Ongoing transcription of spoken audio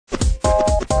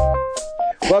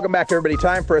Welcome back, everybody.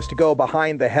 Time for us to go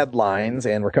behind the headlines,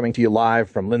 and we're coming to you live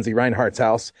from Lindsay Reinhardt's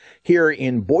house here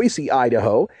in Boise,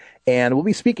 Idaho. And we'll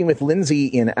be speaking with Lindsay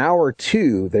in hour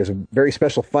 2. There's a very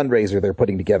special fundraiser they're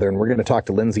putting together, and we're going to talk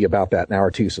to Lindsay about that in hour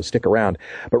 2, so stick around.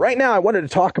 But right now, I wanted to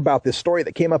talk about this story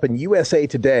that came up in USA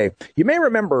Today. You may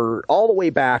remember all the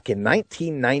way back in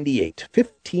 1998,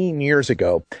 15 years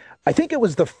ago, I think it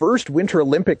was the first Winter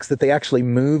Olympics that they actually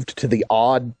moved to the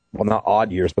not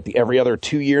odd years, but the every other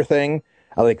 2-year thing.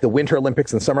 Like the Winter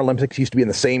Olympics and Summer Olympics used to be in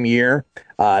the same year,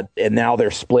 and now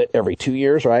they're split every 2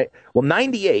 years, right? Well,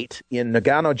 98 in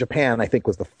Nagano, Japan, I think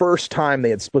was the first time they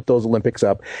had split those Olympics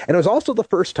up. And it was also the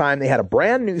first time they had a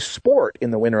brand new sport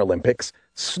in the Winter Olympics,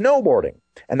 snowboarding.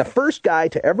 And the first guy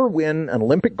to ever win an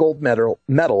Olympic gold medal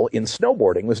in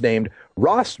snowboarding was named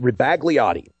Ross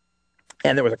Rebagliati.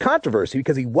 And there was a controversy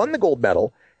because he won the gold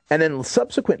medal, and then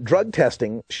subsequent drug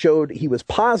testing showed he was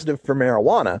positive for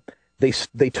marijuana.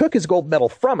 They took his gold medal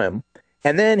from him,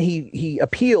 and then he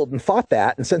appealed and fought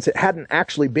that. And since it hadn't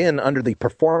actually been under the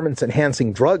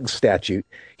performance-enhancing drugs statute,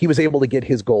 he was able to get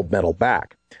his gold medal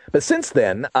back. But since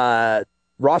then, Ross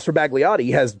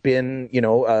Rebagliati has been,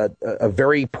 a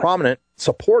very prominent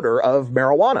supporter of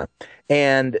marijuana.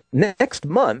 And next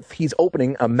month, he's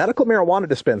opening a medical marijuana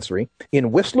dispensary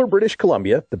in Whistler, British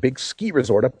Columbia, the big ski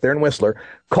resort up there in Whistler,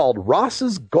 called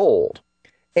Ross's Gold.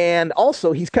 And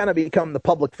also, he's kind of become the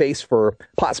public face for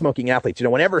pot-smoking athletes.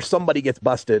 Whenever somebody gets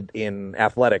busted in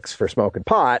athletics for smoking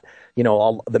pot,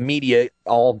 all the media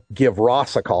all give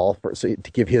Ross a call to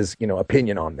give his,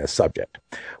 opinion on this subject.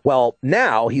 Well,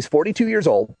 now he's 42 years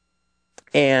old,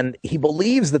 and he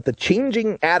believes that the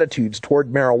changing attitudes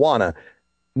toward marijuana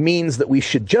means that we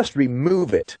should just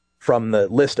remove it from the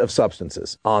list of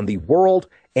substances on the World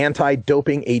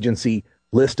Anti-Doping Agency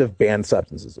list of banned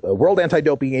substances. World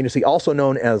Anti-Doping Agency, also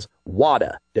known as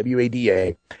WADA,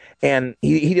 W-A-D-A. And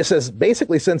he just says,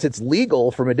 basically, since it's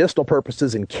legal for medicinal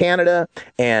purposes in Canada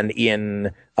and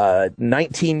in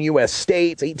 19 U.S.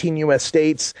 states, 18 U.S.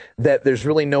 states, that there's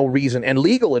really no reason, and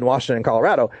legal in Washington and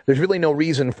Colorado, there's really no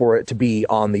reason for it to be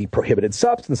on the prohibited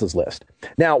substances list.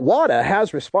 Now, WADA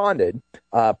has responded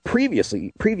previous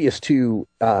to,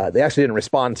 they actually didn't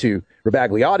respond to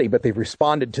Rebagliati, but they've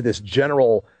responded to this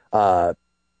general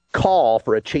call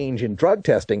for a change in drug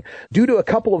testing due to a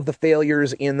couple of the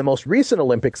failures in the most recent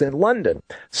Olympics in London.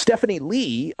 Stephanie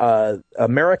Lee,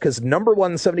 America's number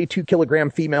 1 72-kilogram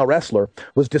female wrestler,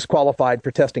 was disqualified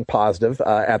for testing positive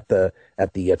at the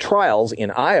trials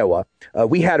in Iowa.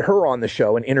 We had her on the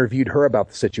show and interviewed her about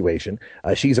the situation.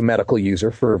 She's a medical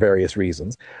user for various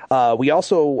reasons. We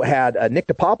also had Nick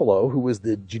DiPapolo, who was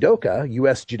the judoka,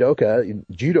 U.S.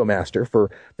 judo master for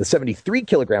the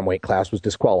 73-kilogram weight class, was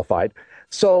disqualified.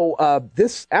 So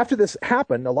after this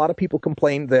happened, a lot of people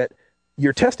complained that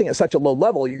you're testing at such a low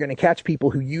level, you're going to catch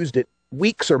people who used it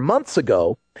weeks or months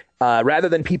ago rather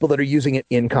than people that are using it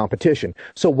in competition.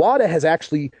 So WADA has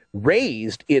actually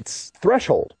raised its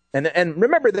threshold. And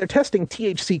remember, they're testing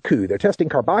THC-CoO. They're testing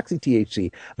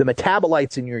carboxy-THC, the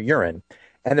metabolites in your urine.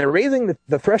 And they're raising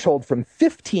the threshold from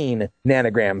 15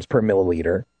 nanograms per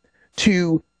milliliter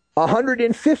to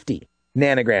 150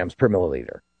 nanograms per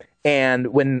milliliter. And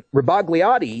when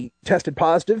Rebagliati tested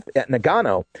positive at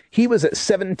Nagano, he was at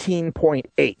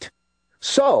 17.8.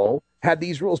 So, had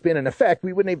these rules been in effect,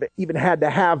 we wouldn't have even had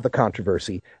to have the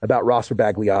controversy about Ross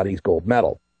Rebagliati's gold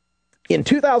medal. In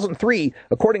 2003,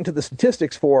 according to the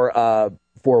statistics for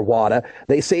WADA,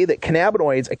 they say that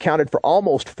cannabinoids accounted for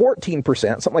almost 14%,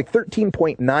 something like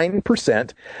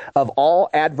 13.9% of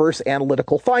all adverse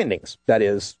analytical findings. That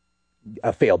is,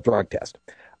 a failed drug test.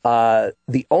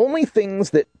 The only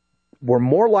things that were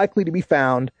more likely to be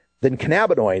found than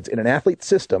cannabinoids in an athlete's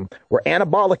system were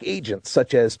anabolic agents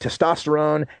such as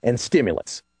testosterone and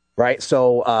stimulants, right?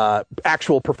 So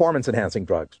actual performance-enhancing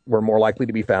drugs were more likely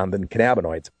to be found than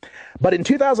cannabinoids. But in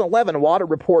 2011, WADA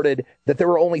reported that there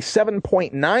were only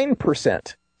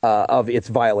 7.9% of its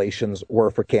violations were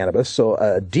for cannabis, so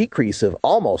a decrease of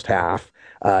almost half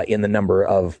in the number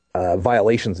of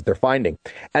violations that they're finding.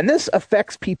 And this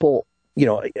affects people,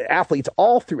 athletes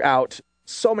all throughout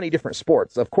so many different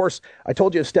sports. Of course, I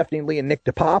told you of Stephanie Lee and Nick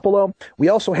DiPapolo. We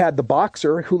also had the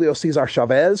boxer Julio Cesar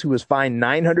Chavez, who was fined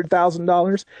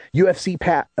 $900,000.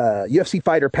 UFC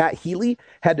fighter Pat Healy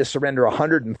had to surrender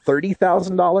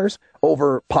 $130,000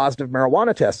 over positive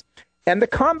marijuana tests. And the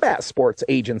combat sports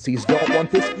agencies don't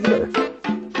want this either.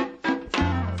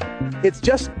 It's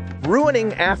just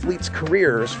ruining athletes'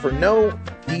 careers for no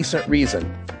decent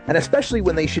reason. And especially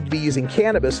when they should be using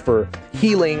cannabis for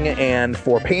healing and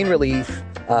for pain relief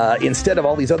instead of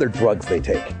all these other drugs they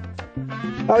take.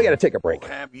 Oh, we got to take a break.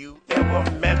 Have you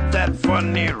ever met that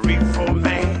funny reefer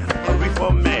man? A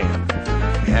reefer man.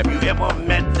 you ever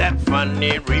met that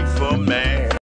funny reefer man?